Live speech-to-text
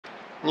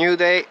New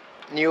day,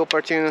 new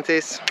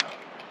opportunities.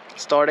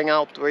 Starting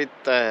out with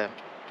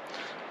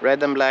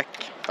red and black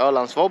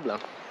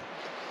Ölandswobblen.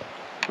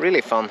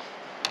 Really fun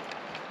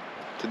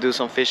to do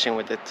some fishing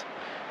with it.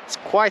 It's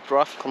quite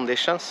rough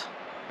conditions,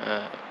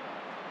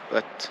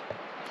 but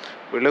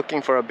we're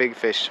looking for a big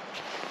fish.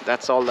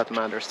 That's all that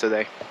matters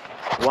today.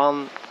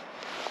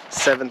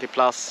 170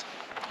 plus,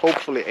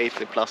 hopefully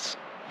 80 plus.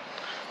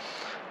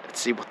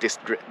 Let's see what this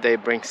day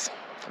brings.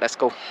 Let's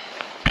go.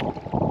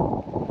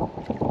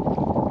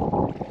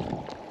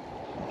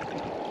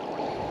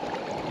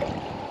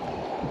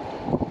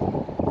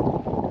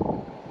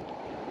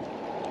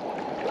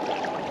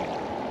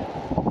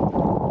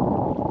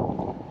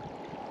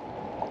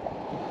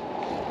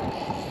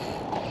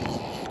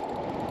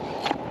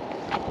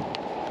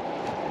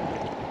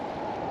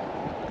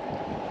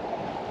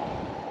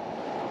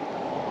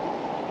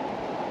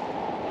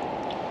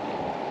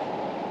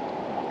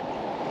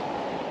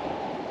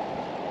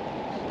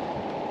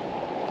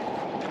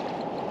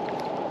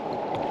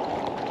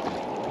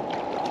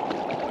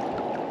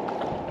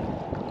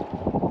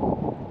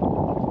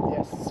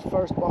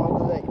 First one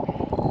of the day.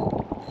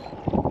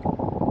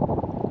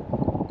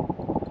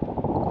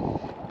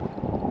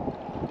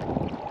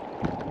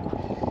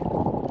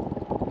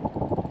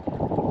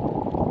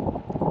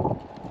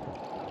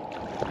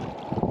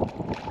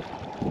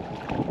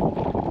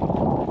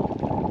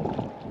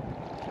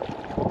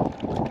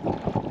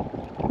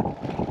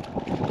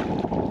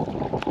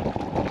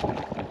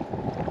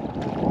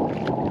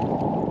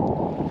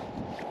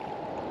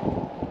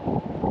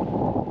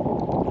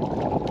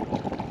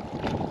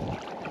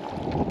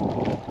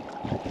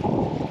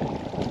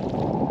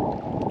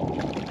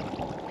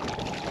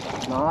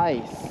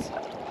 Nice.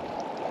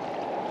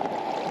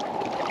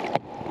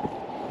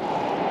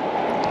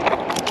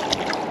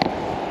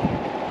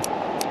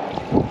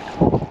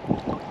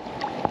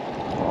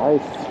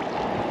 Nice.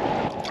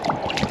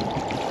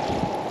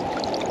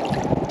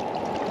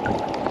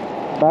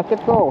 Back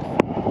it goes.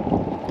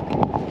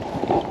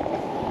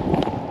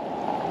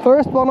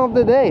 First one of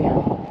the day.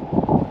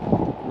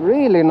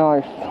 Really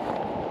nice.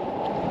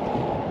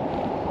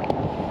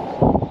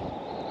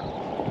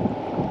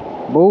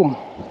 Boom.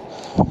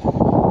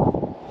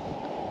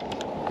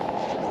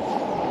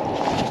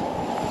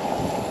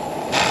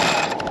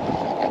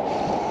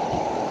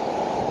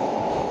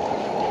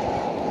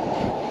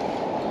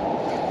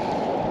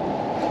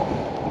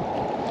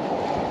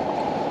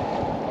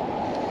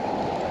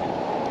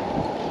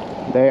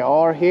 They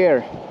are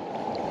here.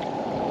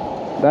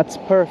 That's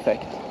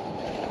perfect.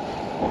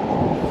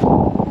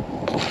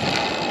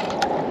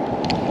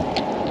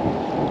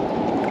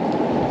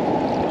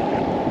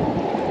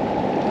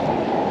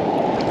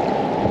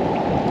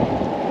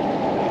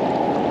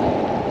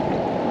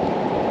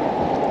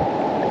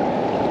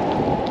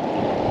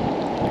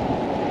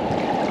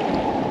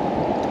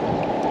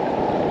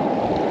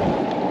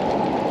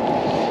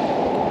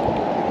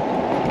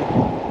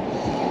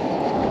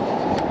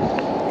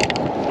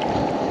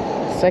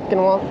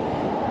 Second one.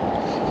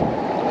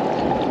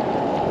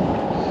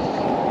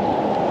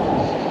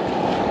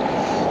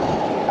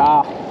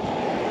 Ah,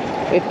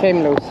 it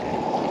came loose.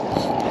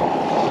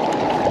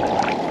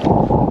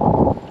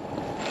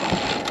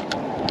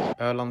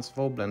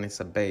 Ölandswobblen is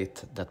a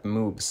bait that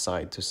moves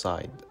side to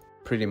side,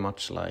 pretty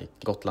much like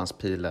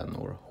Gotlandspilen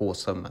or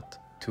håsummet,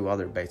 two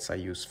other baits I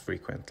use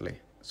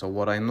frequently. So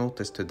what I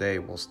noticed today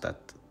was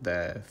that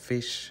the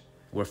fish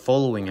were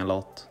following a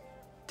lot,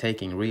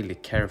 taking really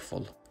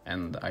careful,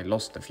 and I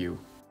lost a few.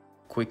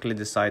 Quickly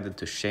decided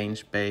to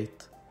change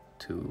bait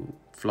to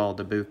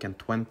fladerbuken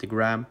 20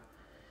 gram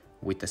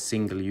with a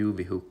single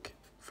UV hook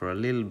for a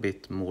little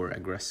bit more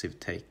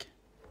aggressive take.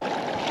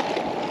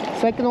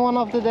 Second one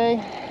of the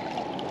day.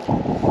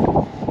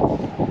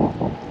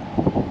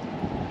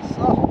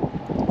 So,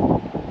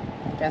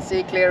 you can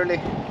see clearly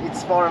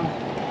it's formed.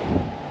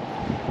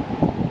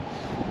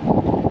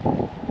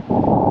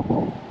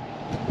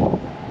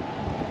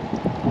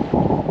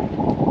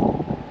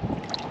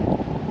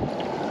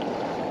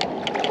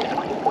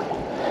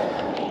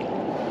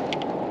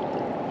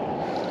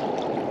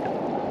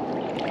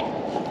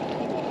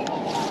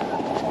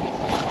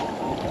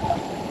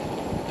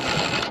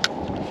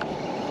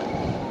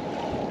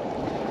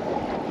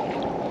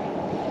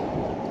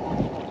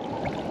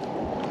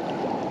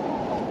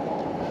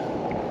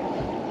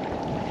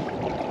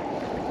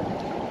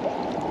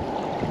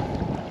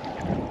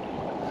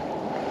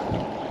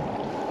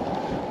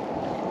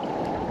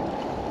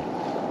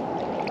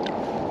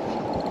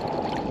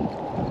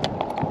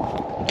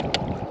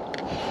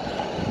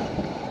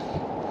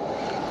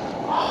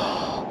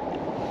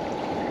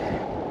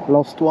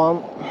 Lost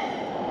one.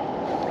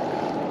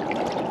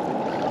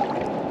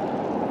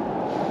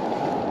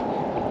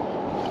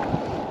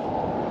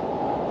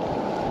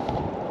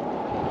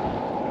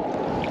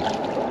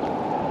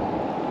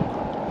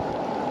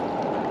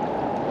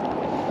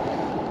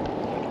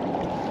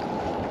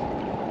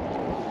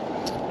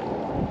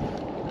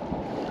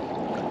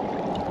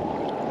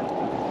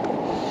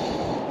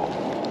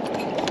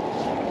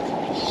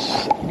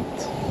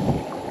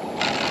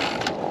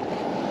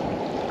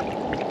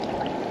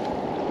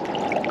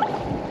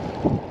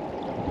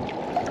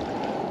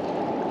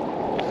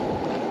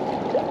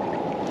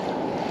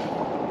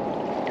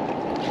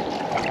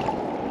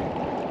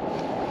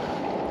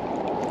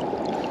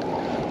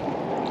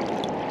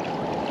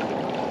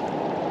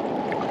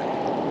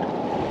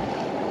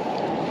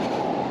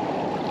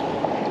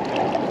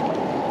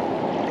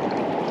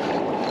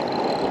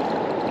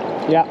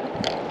 Yeah.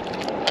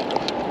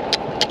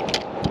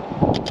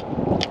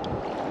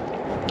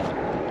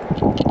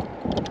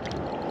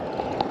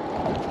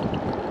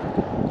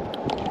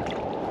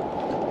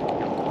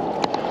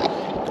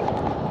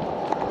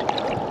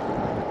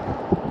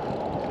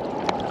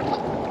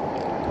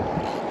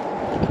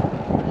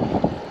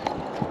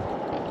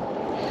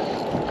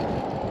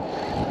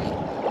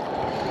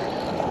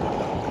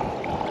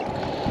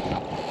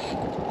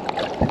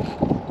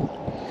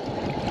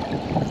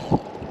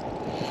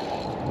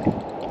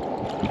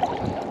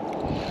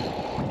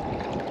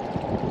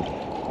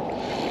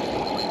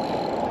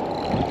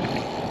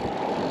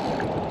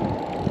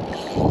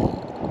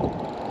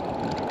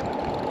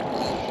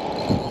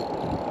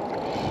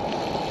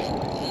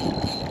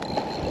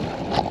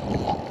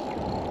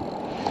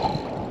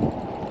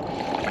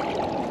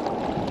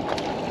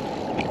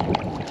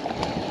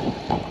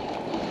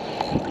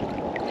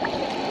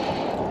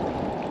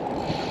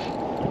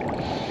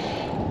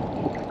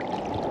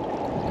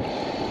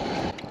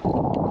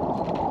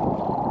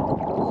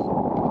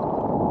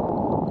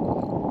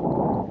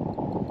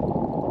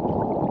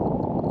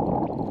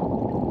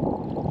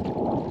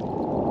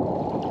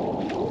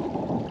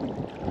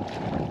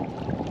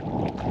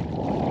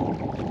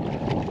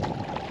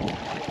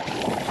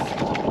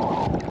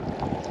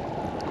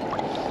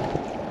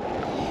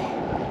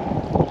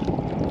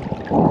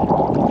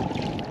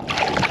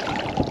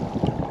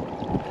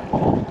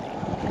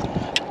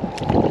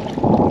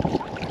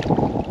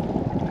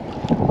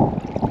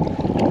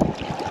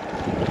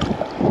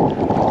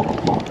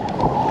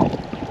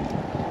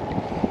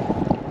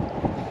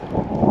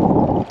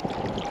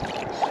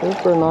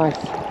 Super nice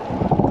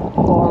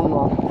farm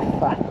one,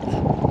 fat.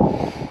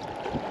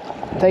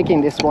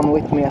 Taking this one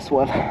with me as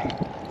well.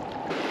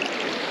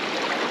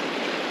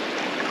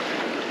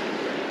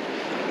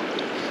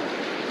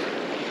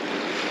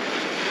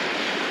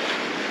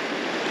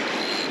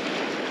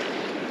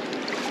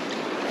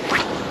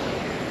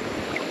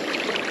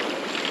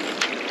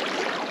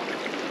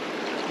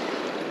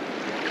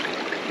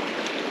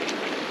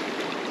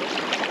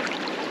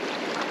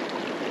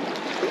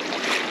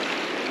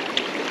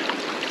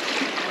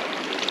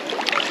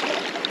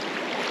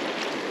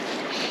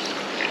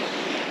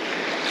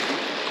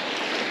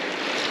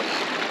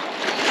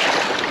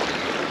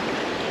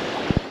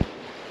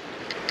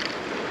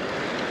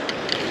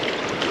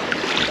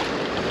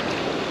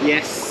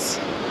 Yes.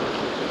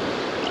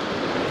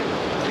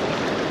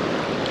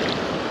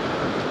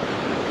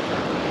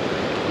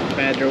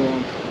 Better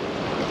one.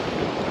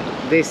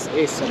 This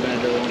is a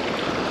better one.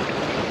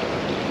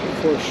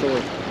 For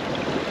sure.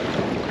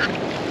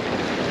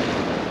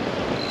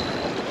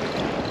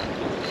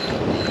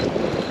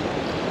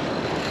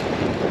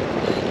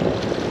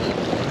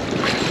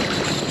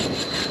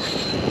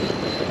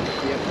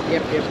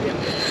 Yep.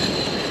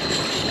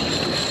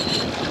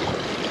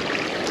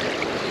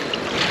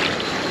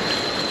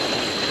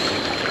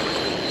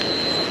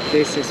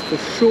 This is for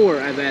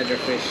sure a better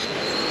fish.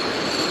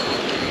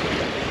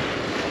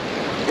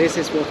 This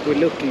is what we're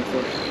looking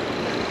for.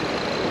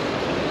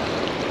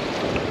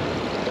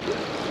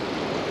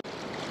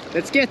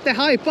 Let's get the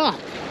hype up.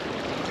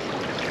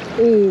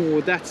 Oh,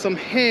 that's some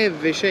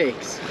heavy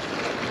shakes.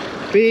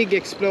 Big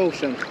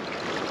explosion.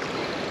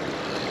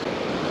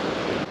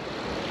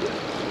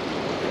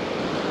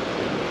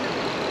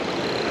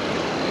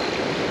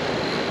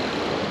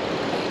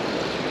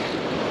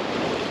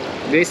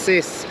 This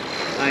is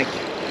like,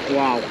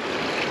 wow.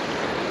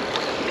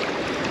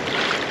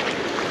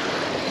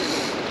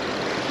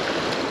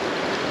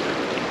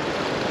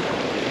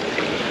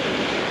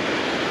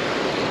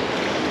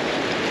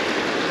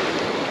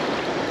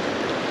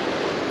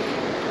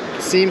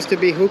 Seems to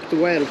be hooked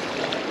well.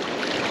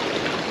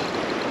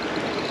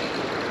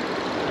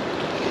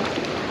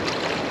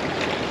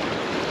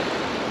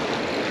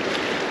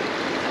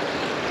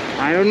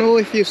 I don't know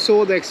if you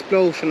saw the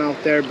explosion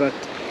out there, but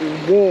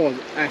what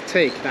a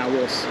take that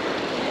was.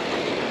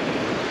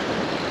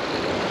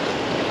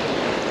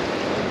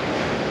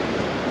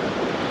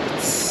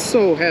 It's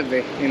so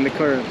heavy in the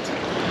current.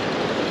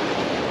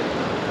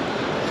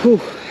 Whew.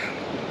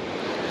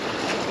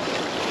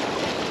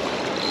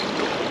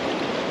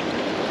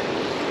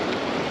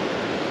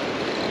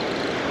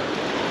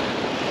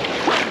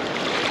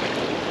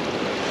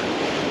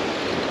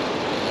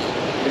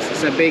 This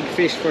is a big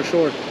fish for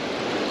sure.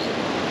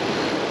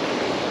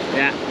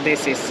 Yeah,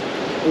 this is,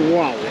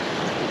 wow,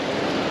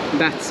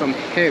 that's some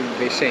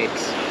heavy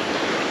shakes.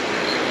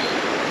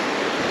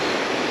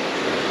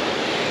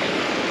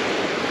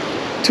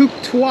 Took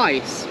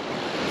twice.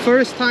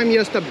 First time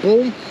just a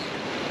boom,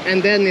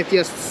 and then it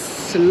just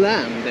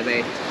slammed the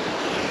bait.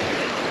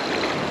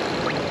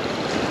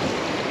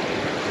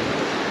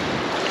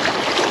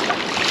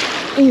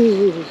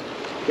 Ooh,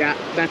 yeah,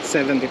 that's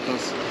 70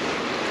 plus.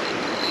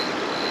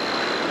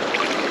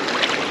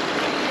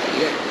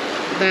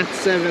 That's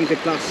 70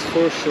 plus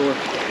for sure.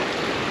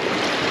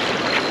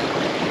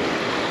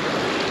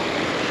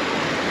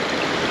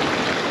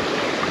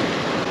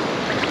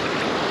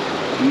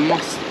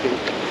 Must be.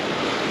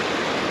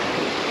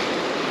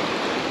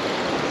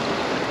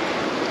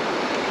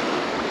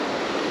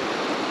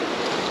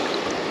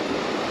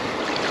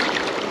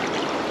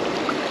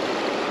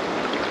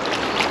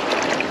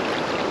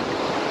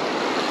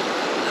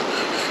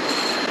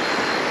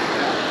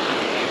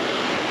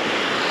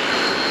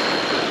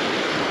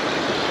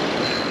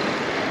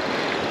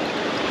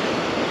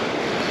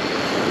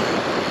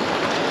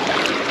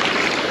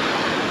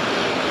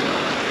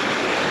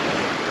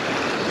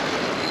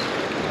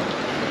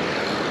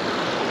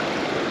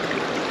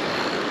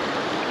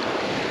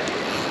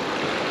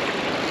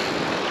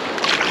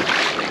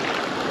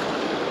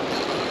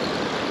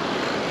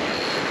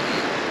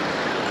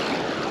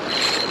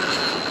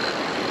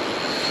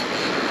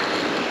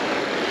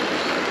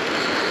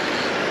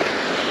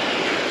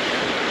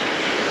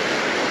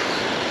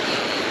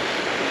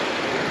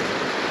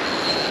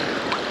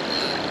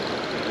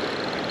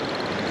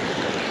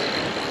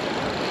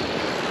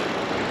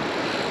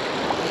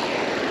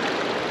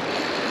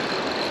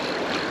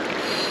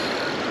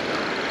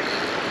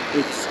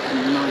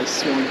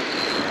 this one.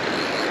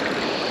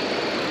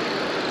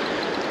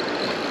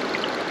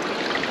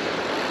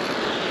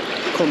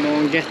 Come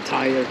on, get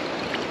tired.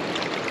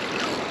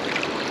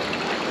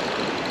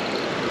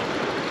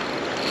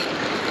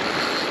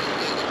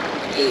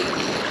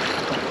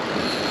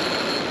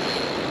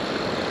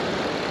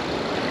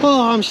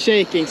 Oh, I'm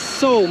shaking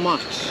so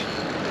much.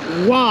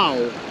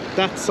 Wow,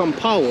 that's some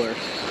power.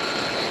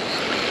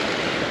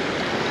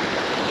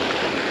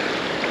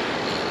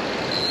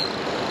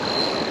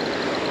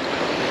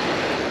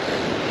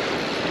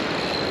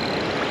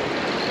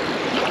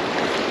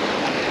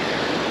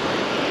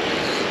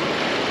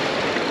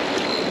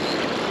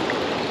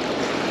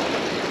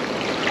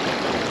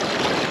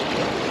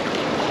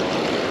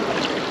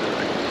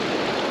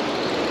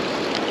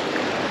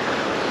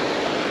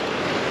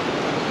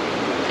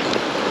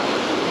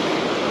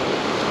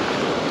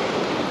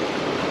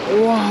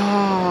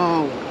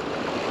 Wow!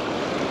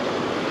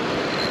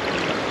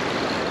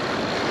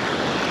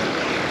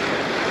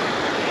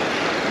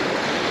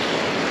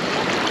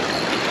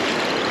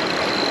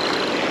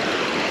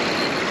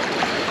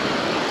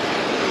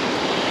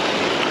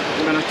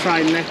 I'm gonna try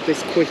and net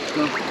this quick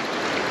now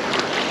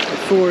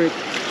before it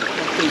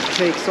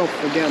takes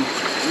off again.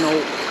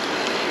 No.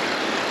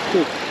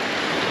 Cool.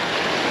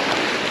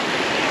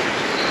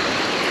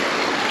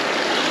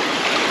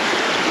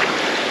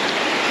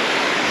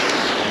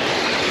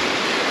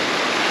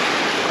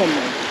 Come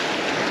on.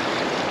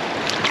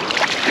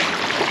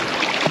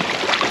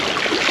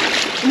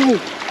 No!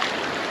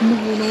 No,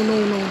 no, no,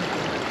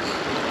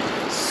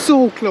 no.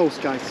 So close,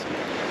 guys.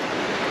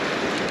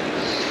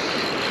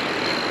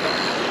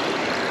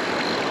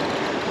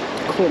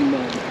 Come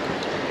on.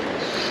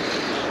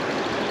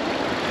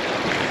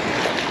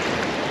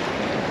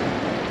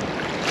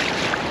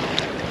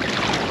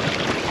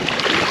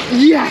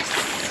 Yes!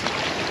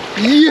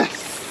 Yes!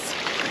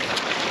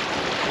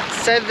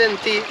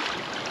 70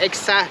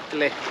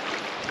 exactly.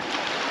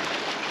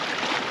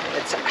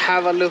 Let's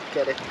have a look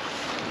at it.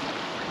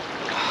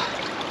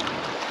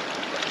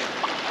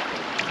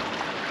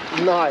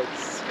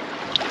 Nice.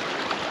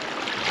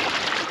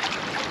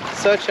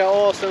 Such an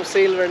awesome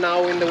silver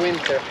now in the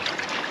winter.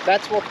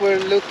 That's what we're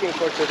looking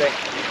for today.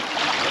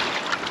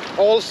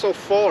 Also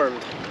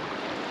formed.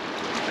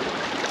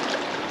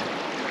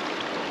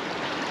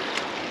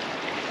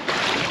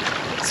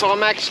 So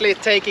I'm actually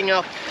taking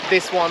up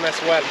this one as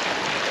well.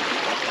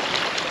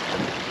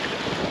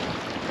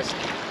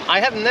 I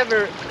have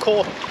never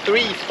caught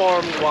 3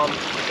 formed ones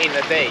in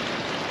a day,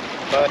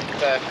 but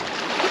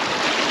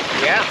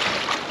yeah,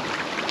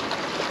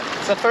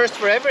 it's a first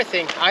for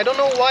everything. I don't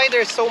know why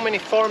there's so many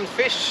formed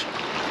fish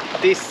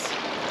this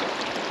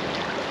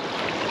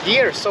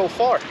year so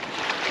far.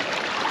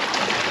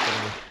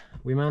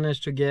 We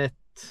managed to get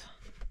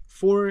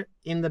 4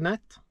 in the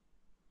net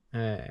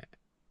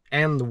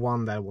and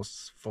 1 that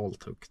was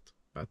fault hooked,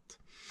 but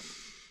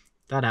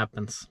that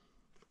happens.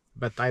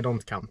 But I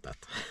don't count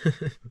that.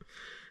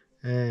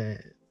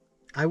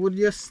 I would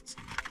just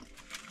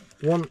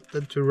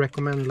wanted to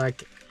recommend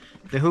like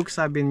the hooks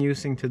I've been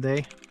using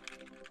today.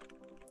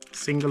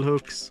 Single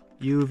hooks,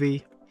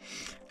 UV,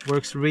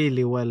 works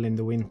really well in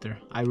the winter.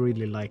 I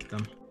really like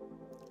them.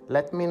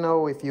 Let me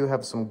know if you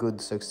have some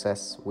good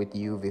success with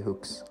UV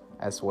hooks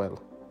as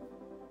well.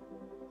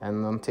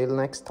 And until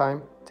next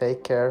time,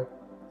 take care,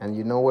 and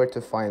you know where to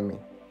find me,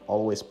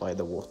 always by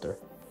the water.